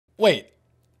Wait.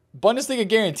 Bundesliga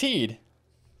guaranteed?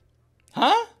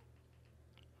 Huh?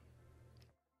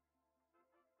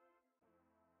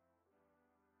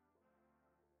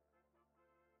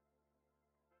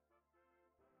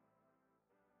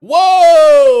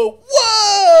 Whoa!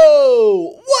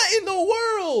 Whoa! What in the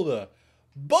world?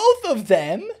 Both of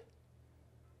them?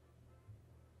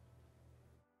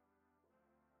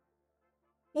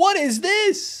 What is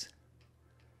this?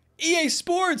 EA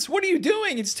Sports, what are you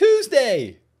doing? It's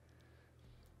Tuesday.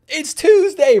 It's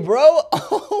Tuesday, bro.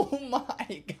 Oh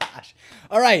my gosh.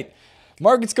 All right.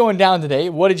 Market's going down today.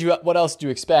 What else do you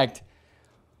expect?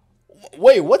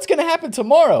 Wait, what's going to happen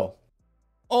tomorrow?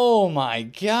 Oh my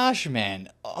gosh, man.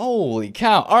 Holy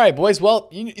cow. All right, boys. Well,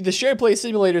 the Share Play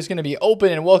Simulator is going to be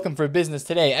open and welcome for business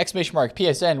today.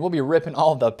 !PSN. We'll be ripping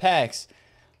all the packs.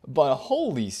 But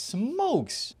holy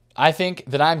smokes. I think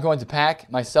that I'm going to pack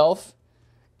myself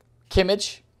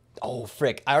Kimmich. Oh,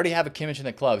 frick. I already have a Kimmich in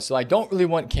the club, so I don't really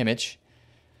want Kimmich.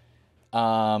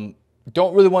 Don't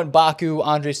really want Baku,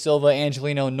 Andre Silva,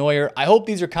 Angelino, Neuer. I hope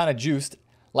these are kind of juiced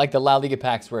like the La Liga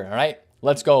packs were, all right?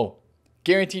 Let's go.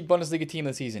 Guaranteed Bundesliga team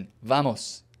of the season.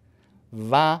 Vamos.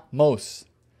 Vamos.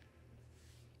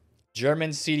 German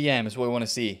CDM is what we want to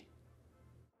see.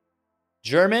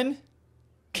 German?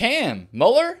 Cam.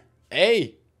 Muller?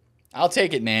 Hey. I'll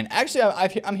take it, man. Actually,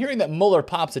 I'm hearing that Muller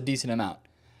pops a decent amount.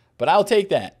 But I'll take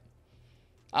that.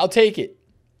 I'll take it.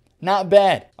 Not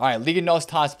bad. All right, Liga NOS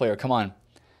TOTS player. Come on.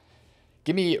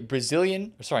 Give me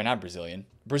Brazilian. Sorry, not Brazilian.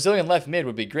 Brazilian left mid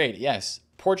would be great. Yes.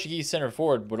 Portuguese center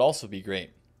forward would also be great.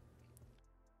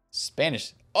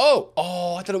 Spanish. Oh,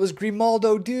 I thought it was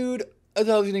Grimaldo, dude. I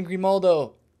thought I was getting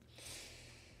Grimaldo.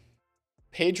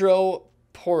 Pedro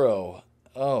Porro.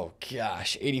 Oh,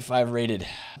 gosh. 85 rated.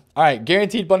 All right,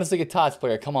 guaranteed Bundesliga TOTS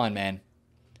player. Come on, man.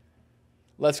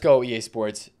 Let's go, EA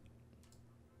Sports.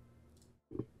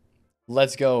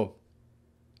 Let's go.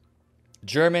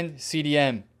 German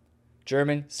CDM.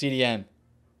 German CDM.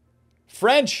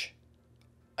 French.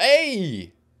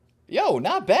 Hey. Yo,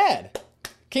 not bad.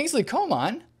 Kingsley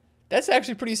Coman. That's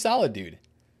actually pretty solid, dude.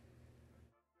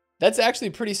 That's actually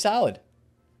pretty solid.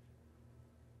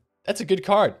 That's a good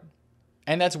card.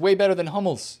 And that's way better than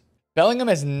Hummels. Bellingham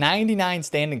has 99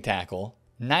 standing tackle,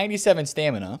 97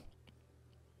 stamina.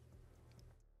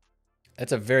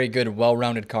 That's a very good,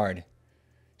 well-rounded card.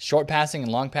 Short passing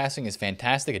and long passing is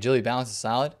fantastic. Agility balance is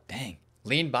solid. Dang.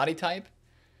 Lean body type.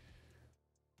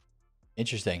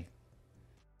 Interesting.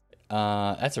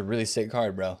 That's a really sick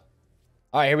card, bro. All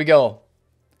right, here we go.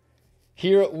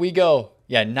 Here we go.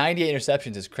 Yeah, 98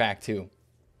 interceptions is cracked too.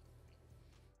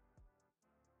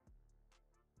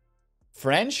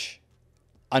 French.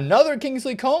 Another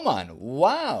Kingsley Coman.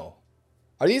 Wow.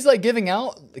 Are these like giving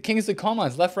out the Kingsley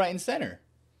Comans left, right, and center?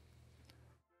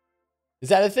 Is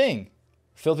that a thing?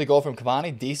 Filthy goal from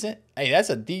Cavani. Decent. Hey, that's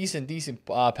a decent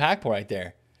pack pull right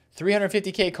there.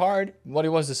 350k card. What he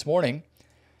was this morning.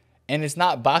 And it's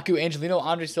not Baku, Angelino,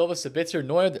 Andre Silva, Sabitzer,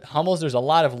 Neuer, Hummels. There's a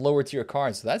lot of lower tier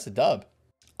cards. So that's a dub.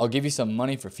 I'll give you some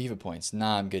money for FIFA points.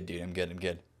 Nah, I'm good, dude. I'm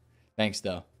good. Thanks,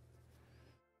 though.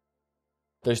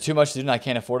 There's too much to do and I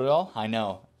can't afford it all. I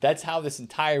know. That's how this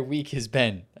entire week has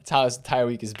been. All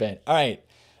right.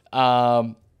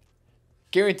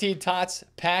 Guaranteed TOTS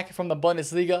pack from the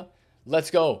Bundesliga.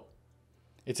 Let's go.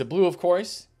 It's a blue, of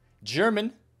course.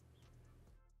 German.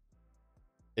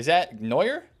 Is that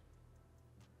Neuer?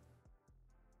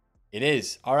 It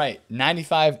is. All right.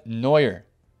 95 Neuer.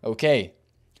 Okay.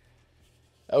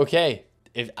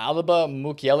 If Alaba,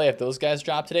 Mukiele, if those guys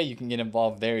drop today, you can get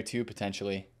involved there too,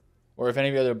 potentially. Or if any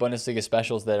of the other Bundesliga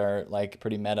specials that are like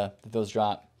pretty meta, if those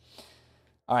drop.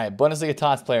 All right. Bundesliga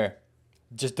TOTS player.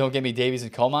 Just don't give me Davies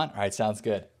and Coman. All right. Sounds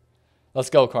good.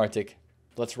 Let's go, Kartik.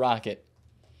 Let's rock it.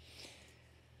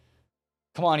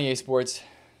 Come on, EA Sports.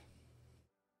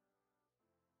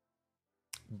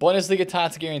 Bundesliga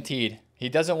TOTS guaranteed. He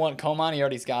doesn't want Coman. He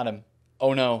already's got him.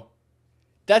 Oh, no.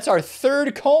 That's our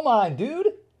third Coman,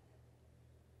 dude.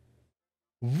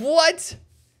 What?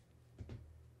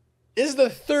 This is the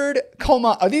third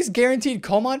Coman. Are these guaranteed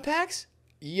Coman packs?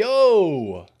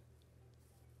 Yo.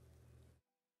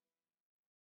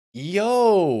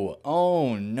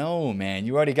 Oh, no, man.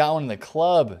 You already got one in the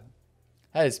club.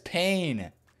 That is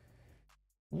pain.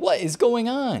 What is going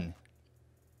on?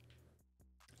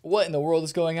 What in the world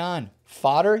is going on?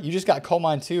 Fodder? You just got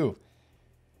Coman too.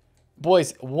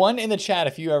 Boys, one in the chat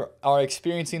if you are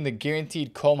experiencing the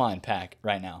guaranteed Coman pack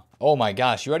right now. Oh my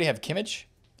gosh, you already have Kimmich?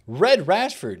 Red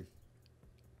Rashford.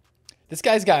 This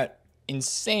guy's got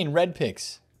insane red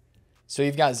picks. So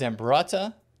you've got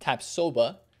Zambrata,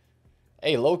 Tapsoba.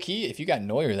 Hey, low-key, if you got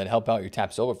Neuer, that'd help out your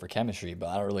Tapsoba for chemistry, but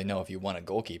I don't really know if you want a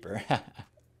goalkeeper.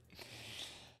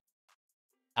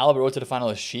 Albert road to the final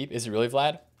is cheap. Is it really,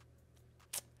 Vlad?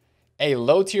 Hey,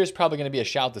 low tier is probably going to be a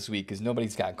shout this week because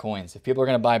nobody's got coins. If people are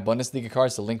going to buy Bundesliga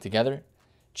cards to link together,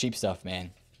 cheap stuff,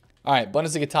 man. All right,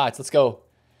 Bundesliga TOTS. Let's go.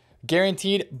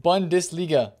 Guaranteed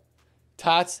Bundesliga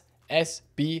TOTS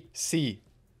SBC.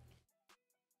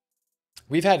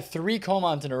 We've had 3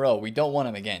 Komans in a row. We don't want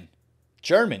them again.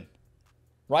 German.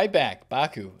 Right back.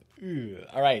 Baku. Ugh.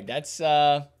 All right, that's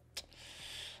kind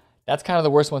of the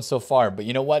worst one so far. But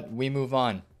you know what? We move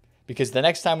on. Because the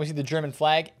next time we see the German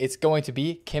flag, it's going to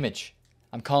be Kimmich.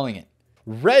 I'm calling it.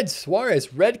 Red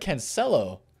Suarez. Red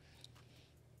Cancelo.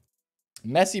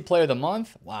 Messi player of the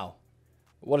month. Wow.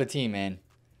 What a team, man.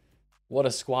 What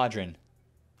a squadron.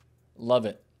 Love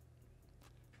it.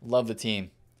 Love the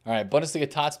team. All right, Bundesliga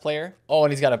TOTS player. Oh,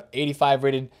 and he's got an 85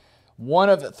 rated. One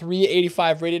of 3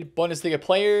 85 rated Bundesliga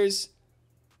players.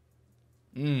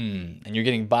 And you're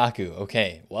getting Baku.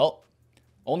 Okay, well,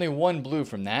 only 1 blue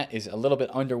from that is a little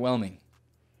bit underwhelming.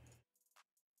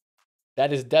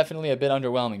 That is definitely a bit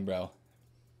underwhelming, bro.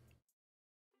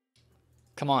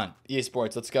 Come on, EA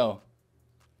Sports, let's go.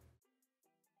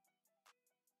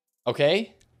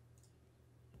 Okay.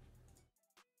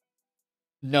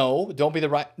 No, don't be the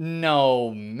right.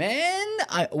 No, man.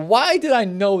 Why did I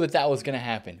know that that was going to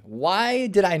happen? Why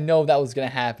did I know that was going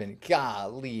to happen?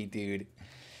 Golly, dude.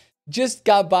 Just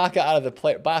got Baku out of the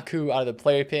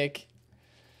player pick.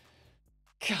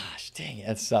 Gosh, dang it.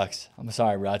 That sucks. I'm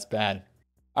sorry, bro. That's bad.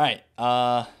 All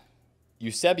right.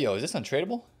 Eusebio. Is this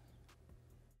untradeable?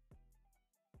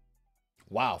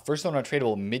 Wow. First one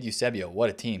untradeable mid Eusebio. What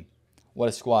a team. What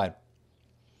a squad.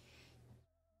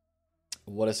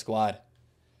 What a squad.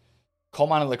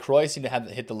 Coleman and LaCroix seem to have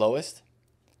hit the lowest.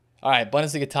 All right,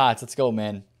 Bundesliga TOTS. Let's go,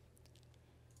 man.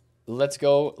 Let's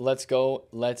go. Let's go.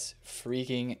 Let's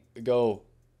freaking go.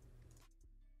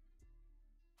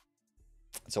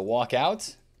 It's a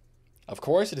walkout. Of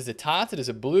course, it is a TOTS. It is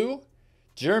a blue.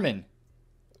 German.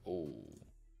 Oh.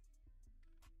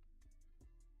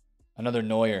 Another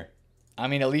Neuer. I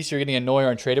mean, at least you're getting a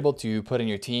Neuer untradeable to put in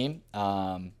your team.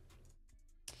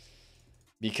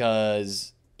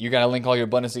 Because you got to link all your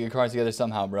Bundesliga cards together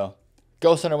somehow, bro.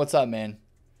 Ghost Hunter, what's up, man?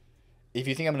 If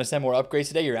you think I'm going to send more upgrades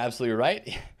today, you're absolutely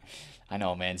right. I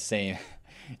know, man. Same.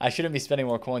 I shouldn't be spending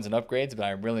more coins on upgrades, but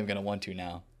I really am going to want to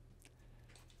now.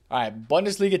 All right.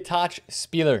 Bundesliga TOTS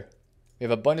Spieler. We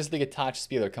have a Bundesliga TOTS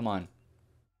Spieler. Come on.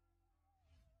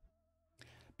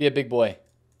 Be a big boy.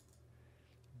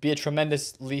 Be a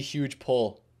tremendously huge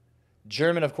pull.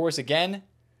 German, of course, again.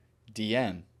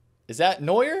 DM. Is that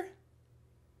Neuer?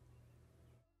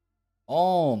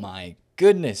 Oh, my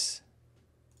goodness.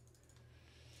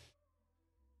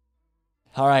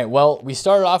 All right, well, we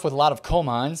started off with a lot of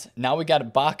Komans. Now we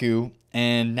got Baku,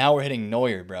 and now we're hitting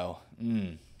Neuer, bro.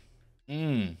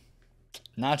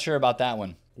 Not sure about that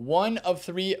one. 1 of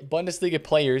 3 Bundesliga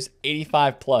players,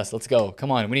 85 plus. Let's go.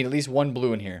 Come on, we need at least 1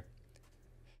 blue in here.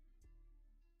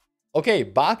 Okay,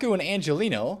 Baku and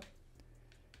Angelino.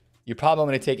 You're probably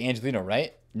going to take Angelino,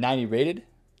 right? 90 rated.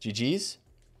 GG's.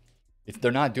 If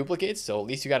they're not duplicates, so at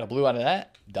least you got a blue out of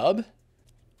that. Dub.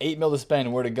 8 mil to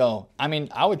spend. Where to go? I mean,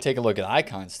 I would take a look at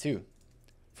icons too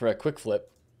for a quick flip.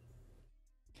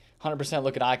 100%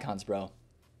 look at icons, bro.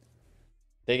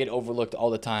 They get overlooked all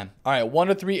the time. All right,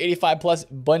 1 of 3 85 plus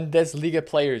Bundesliga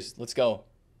players. Let's go.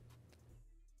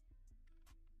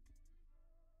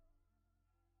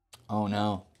 Oh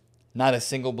no. Not a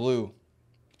single blue.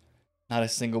 Not a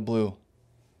single blue.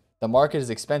 The market is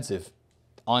expensive.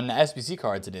 On the SBC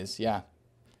cards it is, yeah.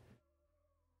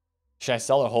 Should I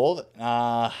sell or hold?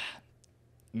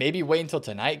 Maybe wait until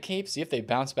tonight, Cape. See if they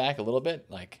bounce back a little bit.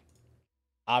 Like,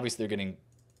 obviously they're getting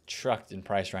trucked in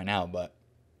price right now, but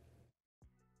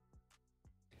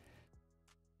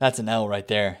that's an L right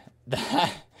there.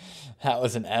 That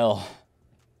was an L.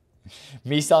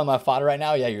 Me selling my fodder right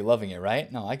now? Yeah, you're loving it,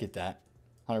 right? No, I get that.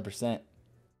 100%.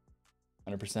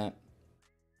 100%.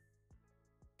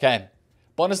 Okay.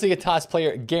 Bundesliga TOTS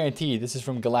player guaranteed. This is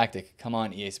from Galactic. Come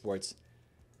on, EA Sports.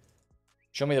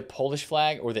 Show me the Polish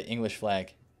flag or the English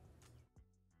flag.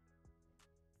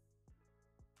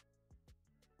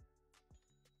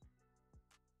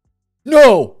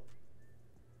 No!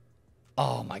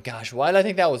 Oh my gosh, why did I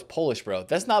think that was Polish, bro?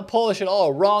 That's not Polish at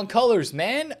all. Wrong colors,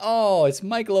 man. Oh, it's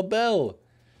Michael Abel.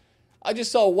 I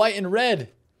just saw white and red.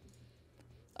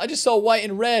 I just saw white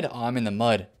and red. Oh, I'm in the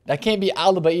mud. That can't be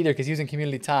Alaba either because he's using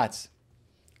Community TOTS.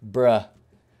 Bruh.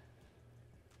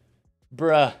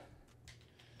 Bruh.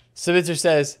 Savitzer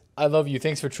says, I love you.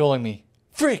 Thanks for trolling me.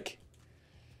 Frick.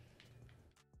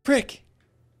 Frick.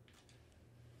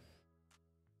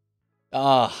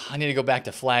 I need to go back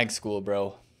to flag school,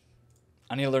 bro.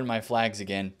 I need to learn my flags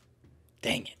again.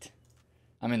 Dang it.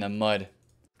 I'm in the mud.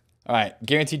 All right,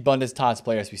 guaranteed Bundes TOTS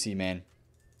player SBC, man.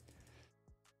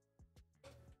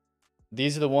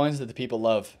 These are the ones that the people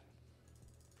love.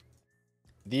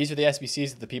 These are the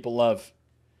SBCs that the people love.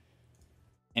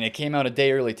 And it came out a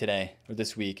day early today, or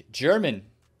this week. German.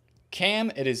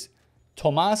 Cam, it is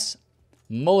Thomas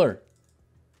Muller.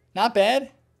 Not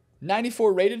bad.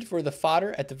 94 rated for the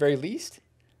fodder at the very least.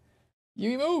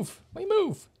 You move. We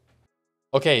move.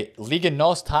 Okay, Liga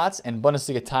NOS TOTS and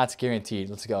Bundesliga TOTS guaranteed.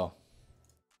 Let's go.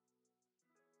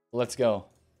 Let's go.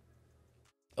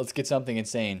 Let's get something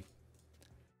insane.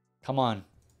 Come on.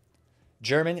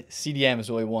 German CDM is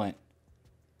what we want.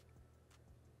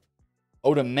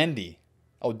 Otamendi.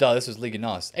 Oh, duh, this was Liga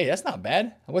NOS. Hey, that's not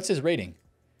bad. What's his rating?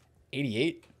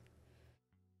 88?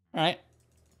 All right.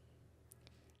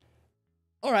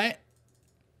 All right.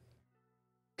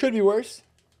 Could be worse.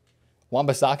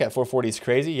 Wan-Bissaka at 440 is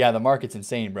crazy. Yeah, the market's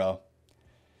insane, bro.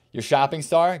 Your shopping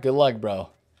star? Good luck, bro.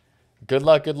 Good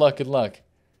luck, good luck, good luck.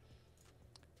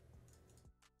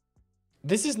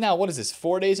 This is now, what is this,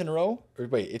 4 days in a row? Or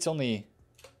wait, it's only,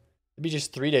 it'd be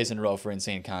just 3 days in a row for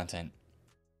insane content.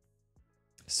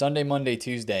 Sunday, Monday,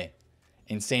 Tuesday.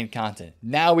 Insane content.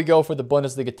 Now we go for the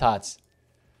Bundesliga TOTS.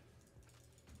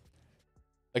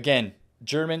 Again,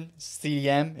 German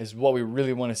CDM is what we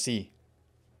really want to see.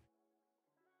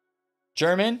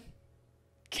 German.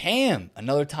 Cam.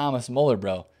 Another Thomas Muller,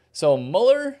 bro. So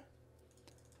Muller.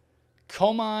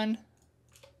 Coman.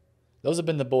 Those have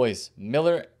been the boys.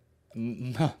 Muller.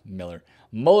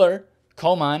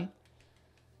 Coman.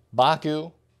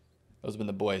 Baku. Those have been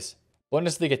the boys.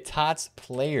 Bundesliga TOTS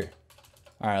player.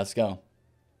 All right, let's go.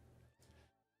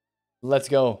 Let's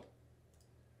go.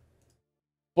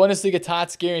 Bundesliga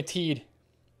TOTS guaranteed.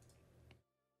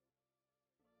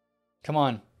 Come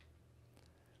on.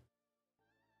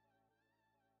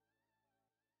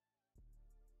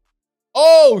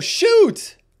 Oh,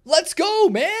 shoot. Let's go,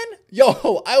 man.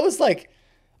 Yo, I was like,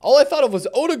 all I thought of was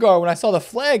Odegaard when I saw the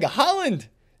flag. Holland.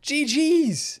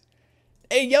 GG's.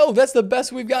 Hey, yo, that's the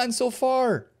best we've gotten so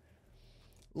far.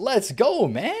 Let's go,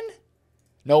 man.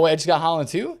 No way, I just got Holland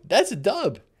too? That's a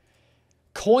dub.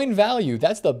 Coin value.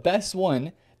 That's the best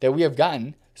one that we have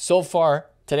gotten so far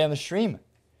today on the stream.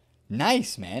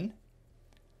 Nice, man.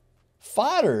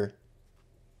 Fodder.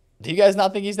 Do you guys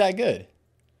not think he's that good?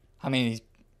 I mean, he's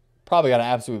probably got an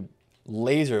absolute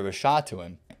laser of a shot to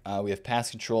him. We have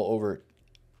pass control over.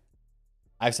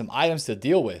 I have some items to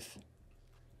deal with.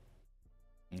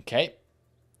 Okay.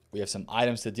 We have some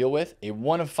items to deal with. A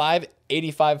 1 of 5,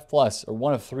 85 plus. Or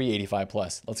 1 of 3, 85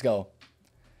 plus. Let's go.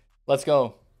 Let's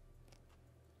go.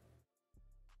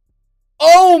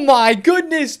 Oh my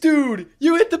goodness, dude.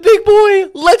 You hit the big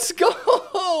boy. Let's go.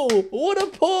 What a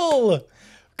pull.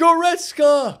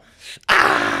 Goretzka.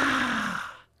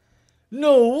 Ah.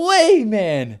 No way,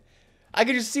 man. I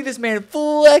could just see this man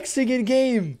flexing in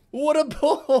game. What a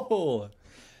pull.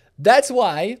 That's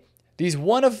why these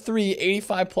 1 of 3,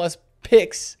 85 plus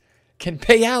picks can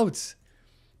pay out.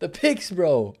 The picks,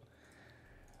 bro.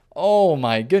 Oh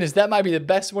my goodness. That might be the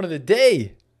best one of the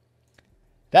day.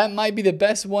 That might be the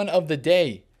best one of the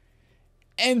day.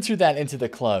 Enter that into the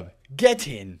club. Get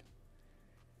in.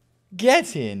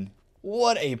 Get in.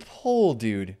 What a pull,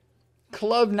 dude.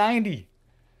 Club 90.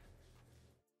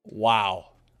 Wow.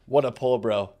 What a pull,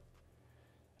 bro.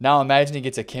 Now imagine he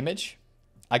gets a Kimmich.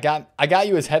 I got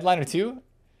you as headliner too.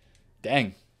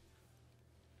 Dang.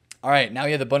 All right, now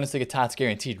you have the Bundesliga TOTS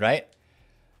guaranteed, right?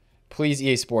 Please,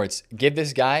 EA Sports, give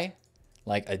this guy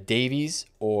like a Davies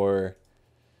or,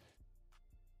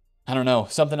 I don't know,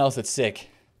 something else that's sick.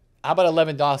 How about a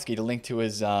Lewandowski to link to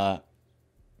his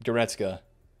Goretzka?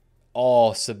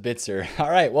 Oh, Sabitzer. All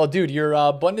right, well, dude, your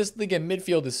Bundesliga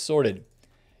midfield is sorted.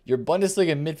 Your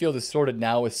Bundesliga midfield is sorted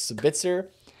now with Sabitzer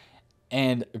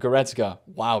and Goretzka.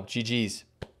 Wow, GG's.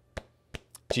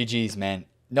 GG's, man.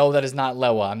 No, that is not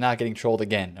Lewa. I'm not getting trolled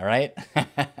again, all right?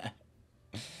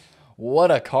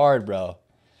 What a card, bro.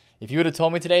 If you would have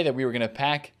told me today that we were going to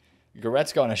pack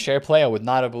Goretzka on a share play, I would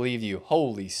not have believed you.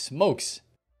 Holy smokes.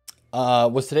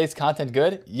 Was today's content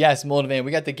good? Yes, Moldovan.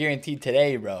 We got the guaranteed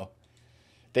today, bro.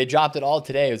 They dropped it all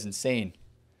today. It was insane.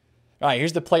 All right,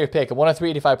 here's the player pick. A 1 of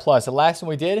 385 plus. The last one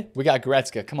we did, we got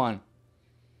Goretzka. Come on.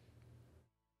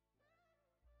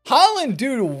 Holland,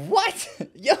 dude, what?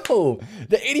 Yo,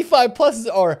 the 85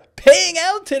 pluses are paying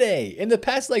out today in the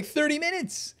past like 30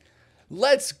 minutes.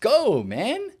 Let's go,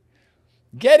 man.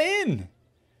 Get in.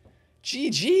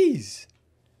 GG's.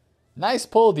 Nice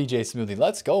pull, DJ Smoothie.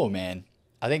 Let's go, man.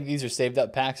 I think these are saved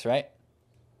up packs, right?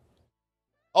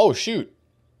 Oh, shoot.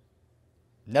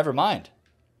 Never mind.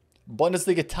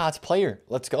 Bundesliga TOTS player.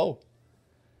 Let's go.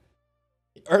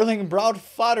 Erling Braut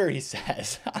Fodder, he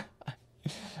says.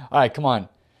 All right, come on.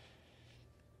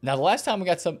 Now, the last time we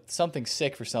got something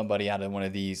sick for somebody out of one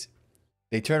of these,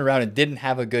 they turned around and didn't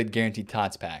have a good guaranteed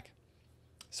TOTS pack.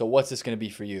 So what's this going to be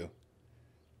for you?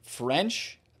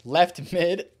 French, left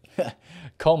mid.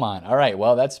 Come on. All right,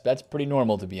 well, that's pretty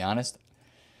normal, to be honest.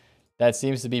 That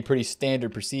seems to be pretty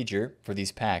standard procedure for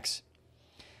these packs.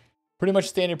 Pretty much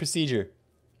standard procedure.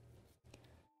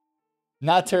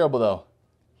 Not terrible, though.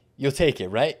 You'll take it,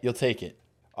 right? You'll take it.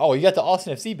 Oh, you got the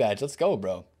Austin FC badge. Let's go,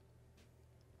 bro.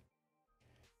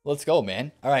 Let's go,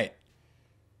 man. All right.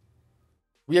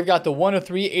 We have got the 1 of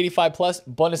 3, 85 plus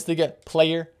Bundesliga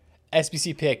player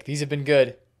SBC pick. These have been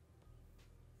good.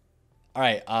 All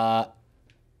right.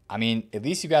 I mean, at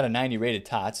least you got a 90 rated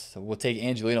TOTS, so we'll take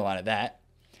Angelino out of that.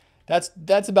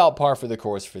 That's about par for the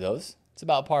course for those. It's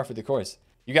about par for the course.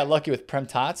 You got lucky with Prem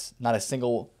TOTS. Not a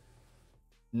single.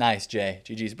 Nice, Jay.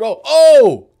 GG's, bro.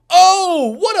 Oh!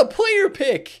 Oh! What a player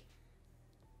pick!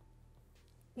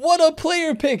 What a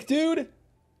player pick, dude!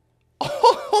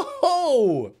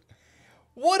 Oh!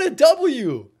 What a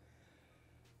W!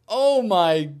 Oh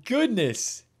my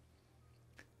goodness!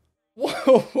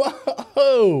 Whoa!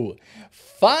 Whoa!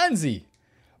 Fonzie!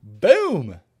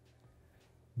 Boom!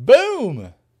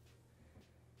 Boom!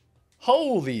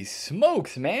 Holy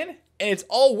smokes, man! And it's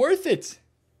all worth it.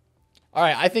 All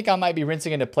right, I think I might be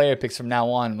rinsing into player picks from now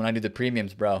on when I do the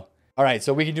premiums, bro. All right,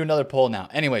 so we can do another poll now.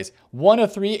 Anyways, 1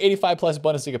 of 3, 85 plus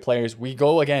Bundesliga players. We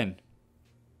go again.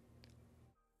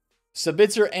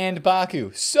 Sabitzer and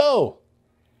Baku. So,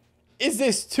 is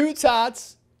this 2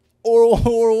 TOTS or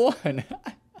 1?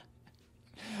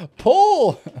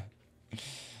 Poll!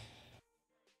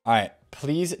 All right,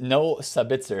 please no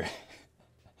Sabitzer.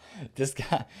 This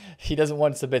guy, he doesn't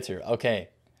want Sabitzer. Okay,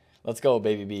 let's go,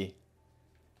 baby B.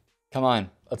 Come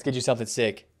on, let's get you something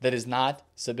sick. That is not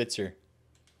Sabitzer.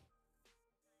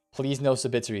 Please no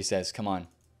Sabitzer, he says. Come on.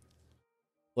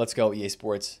 Let's go, EA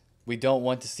Sports. We don't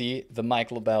want to see the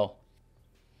Mike LaBelle.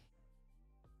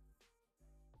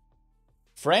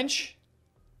 French?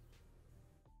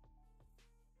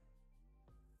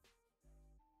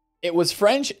 It was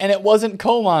French and it wasn't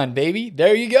Coman, baby.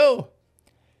 There you go.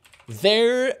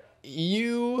 There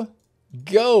you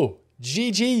go.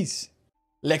 GG's.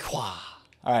 Lecroix.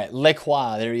 All right,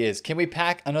 Lecroix. There he is. Can we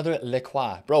pack another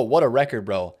Lecroix? Bro, what a record,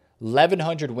 bro.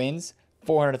 1,100 wins,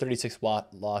 436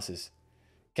 losses.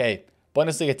 Okay,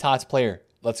 Bundesliga TOTS player.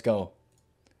 Let's go.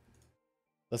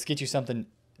 Let's get you something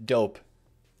dope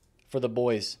for the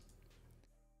boys.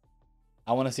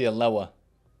 I want to see a Lewa.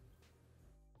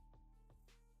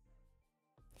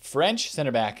 French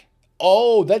center back.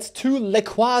 Oh, that's 2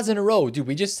 Lecroix in a row. Dude,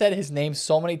 we just said his name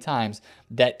so many times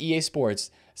that EA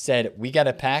Sports said, we got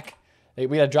to pack. We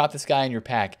got to drop this guy in your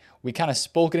pack. We kind of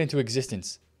spoke it into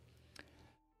existence.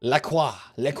 Lecroix.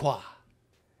 Lecroix.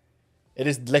 It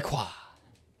is Lecroix.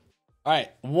 All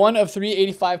right. 1 of 3,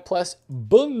 85 plus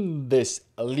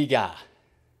Bundesliga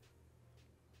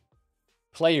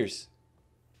players.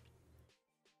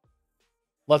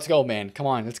 Let's go, man. Come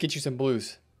on. Let's get you some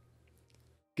blues.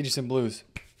 Get you some blues.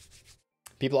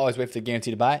 People always wait for the guarantee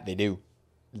to buy. They do.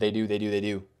 They do. They do. They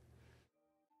do.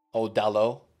 Oh,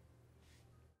 Dallo.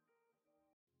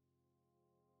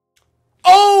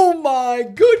 Oh, my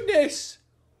goodness.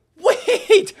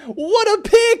 Wait. What a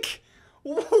pick.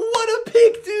 What a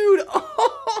pick, dude.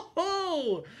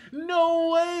 Oh,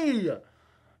 no way.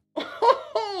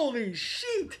 Holy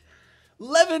shit.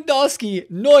 Lewandowski,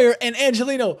 Neuer, and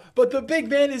Angelino. But the big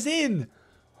man is in.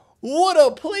 What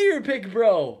a player pick,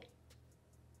 bro.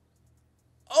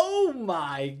 Oh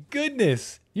my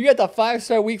goodness. You got the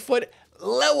 5-star weak foot,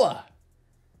 Lewa.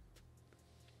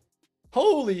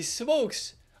 Holy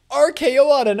smokes.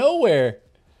 RKO out of nowhere.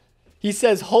 He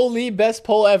says, holy best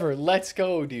pull ever. Let's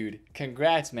go, dude.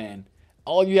 Congrats, man.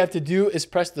 All you have to do is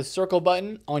press the circle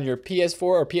button on your PS4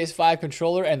 or PS5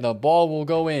 controller and the ball will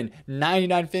go in.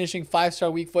 99 finishing, 5-star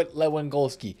weak foot,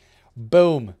 Lewandowski.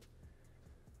 Boom.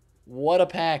 What a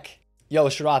pack. Yo,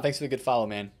 Sherrod, thanks for the good follow,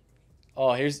 man.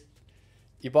 Oh, here's...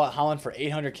 You bought Haaland for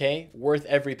 800K. Worth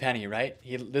every penny, right?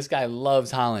 This guy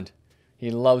loves Haaland. He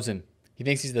loves him. He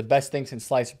thinks he's the best thing since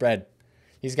sliced bread.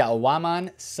 He's got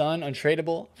Waman, Son,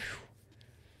 untradeable. Whew.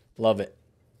 Love it.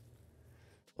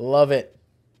 Love it.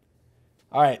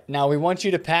 All right, now we want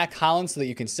you to pack Haaland so that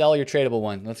you can sell your tradable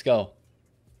one. Let's go.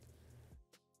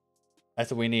 That's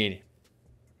what we need.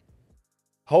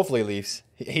 Hopefully, Leafs.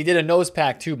 He did a nose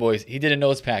pack too, boys. He did a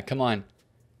nose pack. Come on.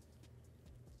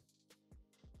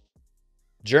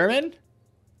 German?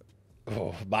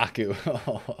 Oh, Baku.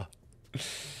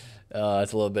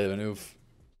 That's a little bit of an oof.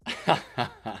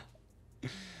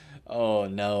 Oh,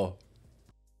 no.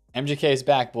 MJK is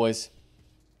back, boys.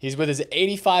 He's with his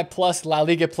 85+ La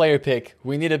Liga player pick.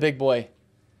 We need a big boy.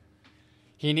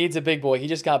 He needs a big boy. He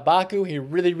just got Baku. He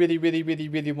really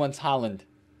wants Haaland.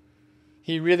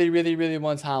 He really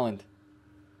wants Haaland.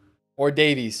 Or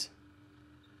Davies.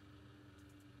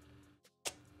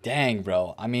 Dang,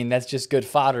 bro. I mean, that's just good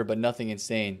fodder, but nothing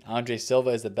insane. Andre Silva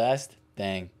is the best?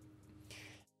 Dang.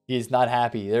 He is not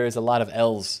happy. There is a lot of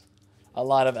L's. A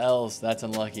lot of L's. That's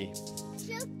unlucky.